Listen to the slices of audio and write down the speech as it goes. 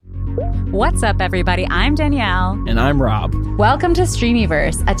What's up, everybody? I'm Danielle. And I'm Rob. Welcome to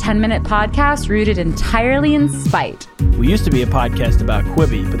Streamyverse, a 10-minute podcast rooted entirely in spite. We used to be a podcast about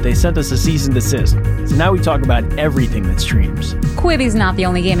Quibi, but they sent us a cease and desist. So now we talk about everything that streams. Quibi's not the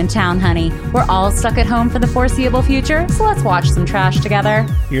only game in town, honey. We're all stuck at home for the foreseeable future, so let's watch some trash together.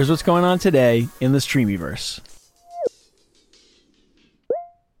 Here's what's going on today in the Streamyverse.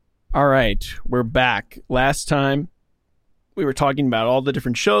 All right, we're back. Last time, we were talking about all the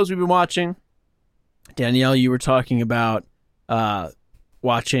different shows we've been watching. Danielle, you were talking about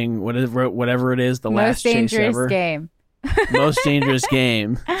watching whatever it is, the last chase ever. Most dangerous game. Most dangerous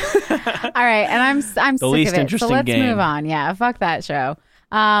game. All right, and I'm sick least of it, interesting so let's game. move on. Yeah, fuck that show.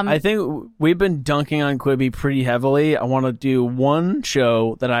 I think we've been dunking on Quibi pretty heavily. I want to do one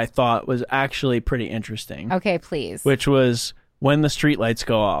show that I thought was actually pretty interesting. Okay, please. Which was When the Streetlights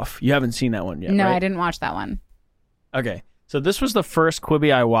Go Off. You haven't seen that one yet, No, right? I didn't watch that one. Okay. So this was the first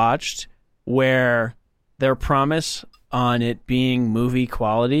Quibi I watched where their promise on it being movie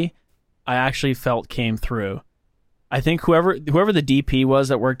quality, I actually felt came through. I think whoever the DP was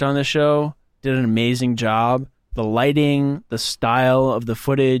that worked on this show did an amazing job. The lighting, the style of the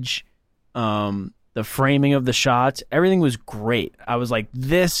footage, the framing of the shots, everything was great. I was like,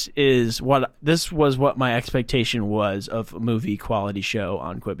 this was what my expectation was of a movie quality show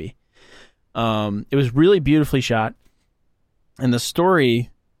on Quibi. It was really beautifully shot. And the story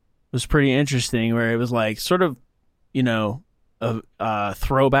was pretty interesting, where it was like sort of, a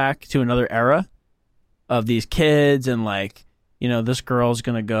throwback to another era of these kids, and like, this girl's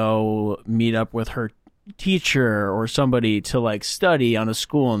gonna go meet up with her teacher or somebody to like study on a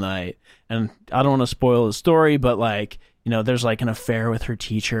school night. And I don't want to spoil the story, but like, there's like an affair with her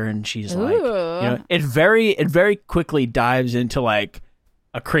teacher, and she's like, it very quickly dives into like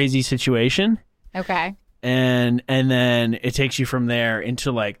a crazy situation. Okay. And then it takes you from there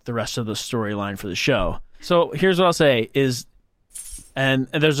into like the rest of the storyline for the show. So here's what I'll say is, and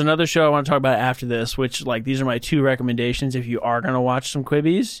there's another show I want to talk about after this, which like these are my two recommendations if you are going to watch some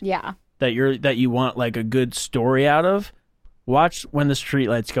Quibis. Yeah. That you want like a good story out of. Watch When the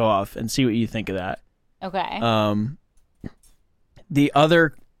Streetlights Go Off and see what you think of that. Okay. The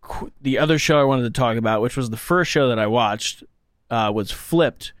other show I wanted to talk about, which was the first show that I watched, was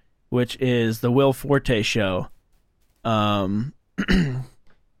Flipped, which is the Will Forte show,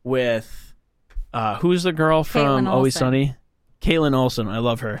 with who's the girl from Always Sunny? Caitlin Olsen. I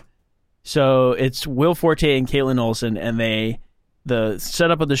love her. So it's Will Forte and Caitlin Olsen, and the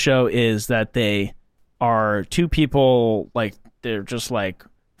setup of the show is that they are two people, like they're just like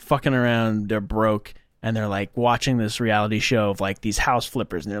fucking around, they're broke, and they're like watching this reality show of like these house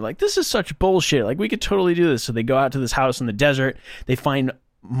flippers, and they're like, this is such bullshit, like we could totally do this. So they go out to this house in the desert, they find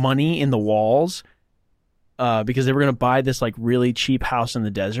money in the walls because they were going to buy this like really cheap house in the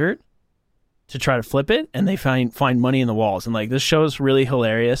desert to try to flip it, and they find money in the walls. And like, this show is really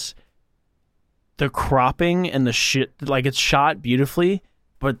hilarious. The cropping and the shit, like it's shot beautifully,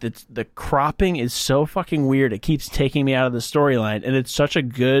 but the cropping is so fucking weird. It keeps taking me out of the storyline, and it's such a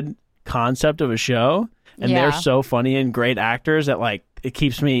good concept of a show, and they're so funny and great actors that like it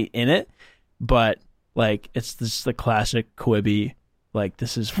keeps me in it. But like, it's the classic Quibi. Like,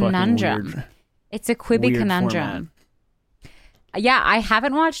 this is fucking conundrum. Weird. It's a Quibi conundrum. Format. Yeah, I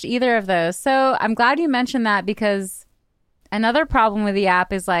haven't watched either of those. So I'm glad you mentioned that, because another problem with the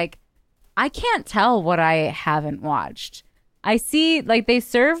app is like, I can't tell what I haven't watched. I see, like, they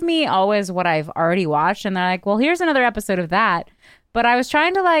serve me always what I've already watched, and they're like, well, here's another episode of that. But I was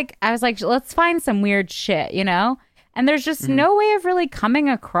trying to let's find some weird shit, And there's just no way of really coming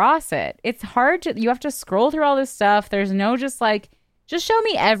across it. It's hard you have to scroll through all this stuff. There's no just show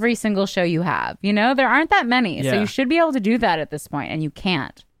me every single show you have. There aren't that many. Yeah. So you should be able to do that at this point, and you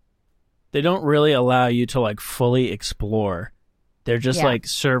can't. They don't really allow you to like fully explore. They're just like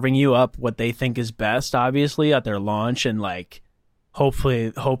serving you up what they think is best, obviously, at their launch, and like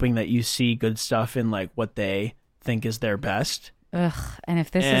hopefully hoping that you see good stuff in like what they think is their best. Ugh, and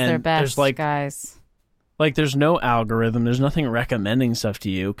if this is their best, guys. Like, there's no algorithm. There's nothing recommending stuff to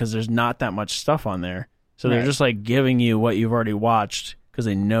you because there's not that much stuff on there. So they're just like giving you what you've already watched because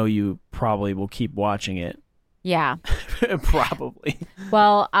they know you probably will keep watching it. Yeah. Probably.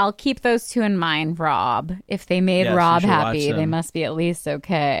 Well, I'll keep those two in mind, Rob. If they made Rob happy, they must be at least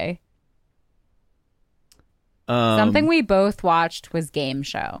okay. Something we both watched was Game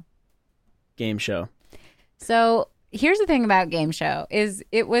Show. Game Show. So here's the thing about Game Show is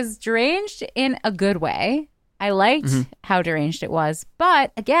it was deranged in a good way. I liked how deranged it was.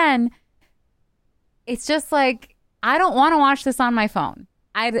 But again, it's just like, I don't want to watch this on my phone.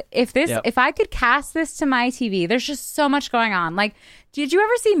 If I could cast this to my TV, there's just so much going on. Like, did you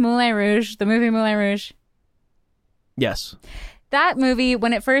ever see Moulin Rouge, the movie Moulin Rouge? Yes. That movie,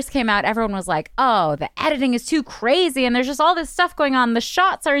 when it first came out, everyone was like, oh, the editing is too crazy and there's just all this stuff going on. The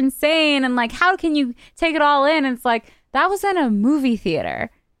shots are insane. And like, how can you take it all in? And it's like, that was in a movie theater.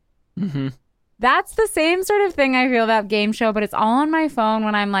 Mm-hmm. That's the same sort of thing I feel about Game Show, but it's all on my phone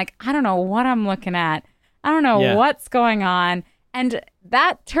when I'm like, I don't know what I'm looking at. I don't know what's going on. And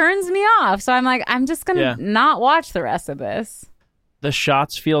that turns me off. So I'm like, I'm just going to not watch the rest of this. The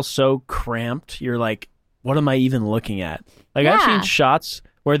shots feel so cramped. You're like, what am I even looking at? Like, I've seen shots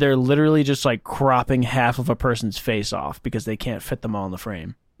where they're literally just like cropping half of a person's face off because they can't fit them all in the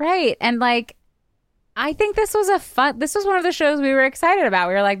frame. Right. And like, I think this was one of the shows we were excited about.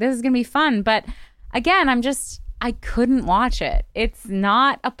 We were like, this is going to be fun. But again, I couldn't watch it. It's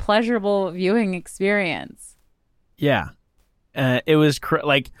not a pleasurable viewing experience. Yeah. It was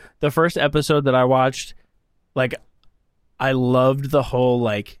like the first episode that I watched, like, I loved the whole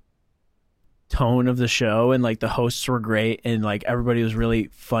like tone of the show, and like the hosts were great, and like everybody was really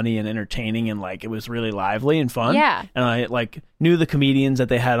funny and entertaining, and like it was really lively and fun. Yeah. And I like knew the comedians that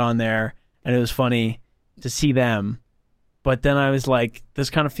they had on there, and it was funny to see them. But then I was like, this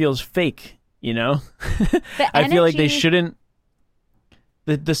kind of feels fake, you know? I feel like they shouldn't.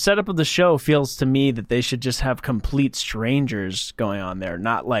 The setup of the show feels to me that they should just have complete strangers going on there,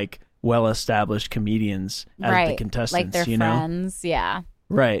 not like well-established comedians as the contestants, like their friends. Yeah.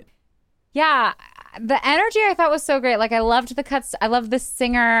 Right. Yeah, the energy I thought was so great. Like, I loved the cuts. I loved the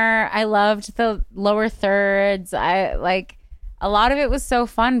singer. I loved the lower thirds. I like a lot of it was so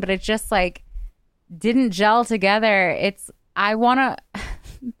fun, but it just like didn't gel together. I want to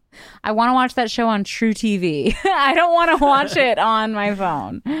watch that show on True TV. I don't want to watch it on my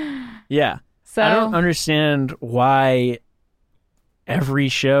phone. Yeah. So I don't understand why every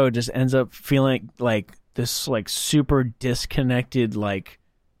show just ends up feeling like this like super disconnected, like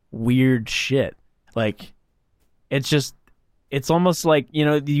weird shit. Like, it's almost like, you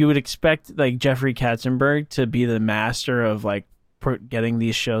know, you would expect like Jeffrey Katzenberg to be the master of like getting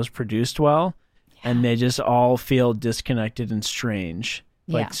these shows produced well, and they just all feel disconnected and strange.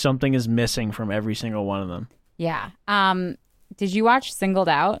 Like something is missing from every single one of them. Yeah. Did you watch Singled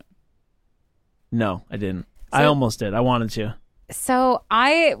Out? No, I didn't. I almost did. I wanted to. So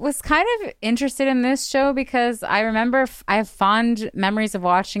I was kind of interested in this show because I remember I have fond memories of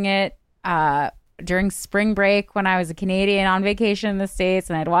watching it during spring break when I was a Canadian on vacation in the States,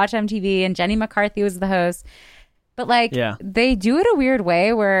 and I'd watch MTV and Jenny McCarthy was the host. But like they do it a weird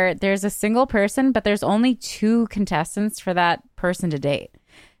way where there's a single person, but there's only two contestants for that person to date.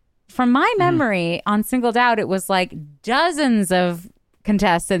 From my memory on Singled Out, it was like dozens of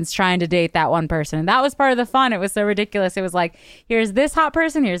contestants trying to date that one person, and that was part of the fun. It was so ridiculous. It was like, here's this hot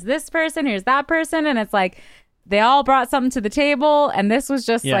person, here's this person, here's that person, and it's like they all brought something to the table, and this was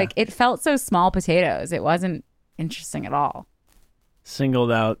just like, it felt so small potatoes. It wasn't interesting at all.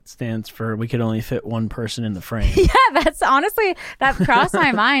 Singled Out stands for we could only fit one person in the frame. Yeah, that's honestly, that crossed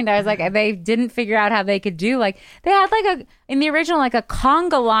my mind. I was like, they didn't figure out how they could do, like, they had like in the original, like a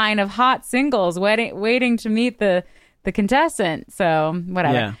conga line of hot singles waiting to meet the contestant. So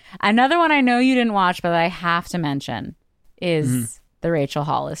whatever. Yeah. Another one I know you didn't watch, but I have to mention is the Rachel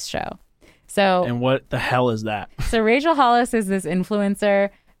Hollis show. So, and what the hell is that? So Rachel Hollis is this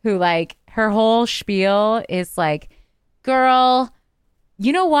influencer who, like, her whole spiel is like, girl,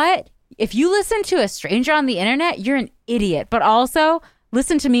 you know what? If you listen to a stranger on the internet, you're an idiot. But also,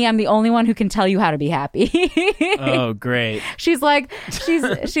 listen to me. I'm the only one who can tell you how to be happy. Oh, great. She's like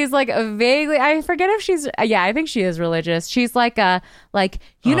a vaguely, I forget if she's, I think she is religious. She's like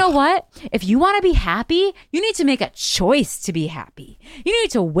you know what? If you want to be happy, you need to make a choice to be happy. You need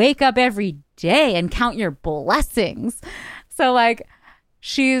to wake up every day and count your blessings. So like,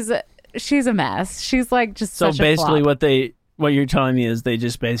 she's a mess. She's like just so such a basically flop. What you're telling me is they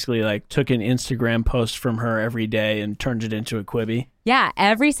just basically like took an Instagram post from her every day and turned it into a Quibi. Yeah,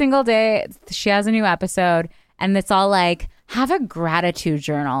 every single day she has a new episode, and it's all like, have a gratitude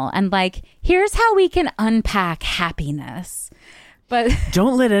journal, and like, here's how we can unpack happiness. But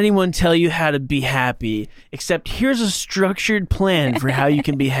don't let anyone tell you how to be happy, except here's a structured plan for how you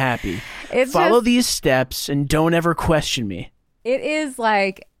can be happy. Follow these steps and don't ever question me. It is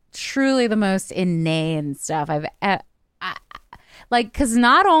like truly the most inane stuff I've like, because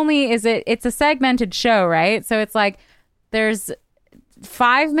not only is it's a segmented show, right? So it's like there's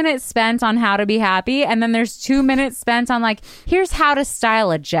 5 minutes spent on how to be happy, and then there's 2 minutes spent on like, here's how to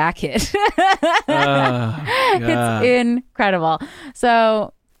style a jacket. It's incredible.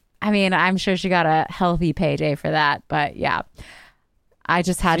 So I mean, I'm sure she got a healthy payday for that, but yeah. I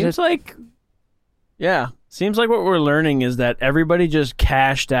just had Seems like what we're learning is that everybody just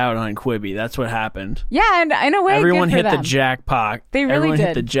cashed out on Quibi. That's what happened. Yeah, and in a way, everyone good for hit them. the jackpot. They really everyone did.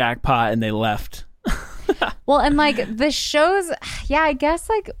 hit the jackpot and they left. Well, and like the shows, I guess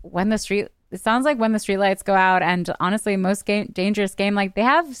like it sounds like When the Streetlights Go Out, and honestly, Most Dangerous Game, like they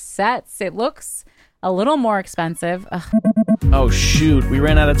have sets. It looks a little more expensive. Ugh. Oh shoot, we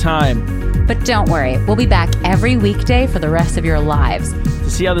ran out of time. But don't worry, we'll be back every weekday for the rest of your lives. To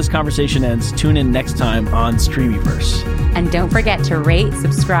see how this conversation ends, tune in next time on Streamyverse. And don't forget to rate,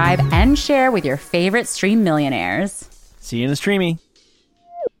 subscribe, and share with your favorite stream millionaires. See you in the Streamy.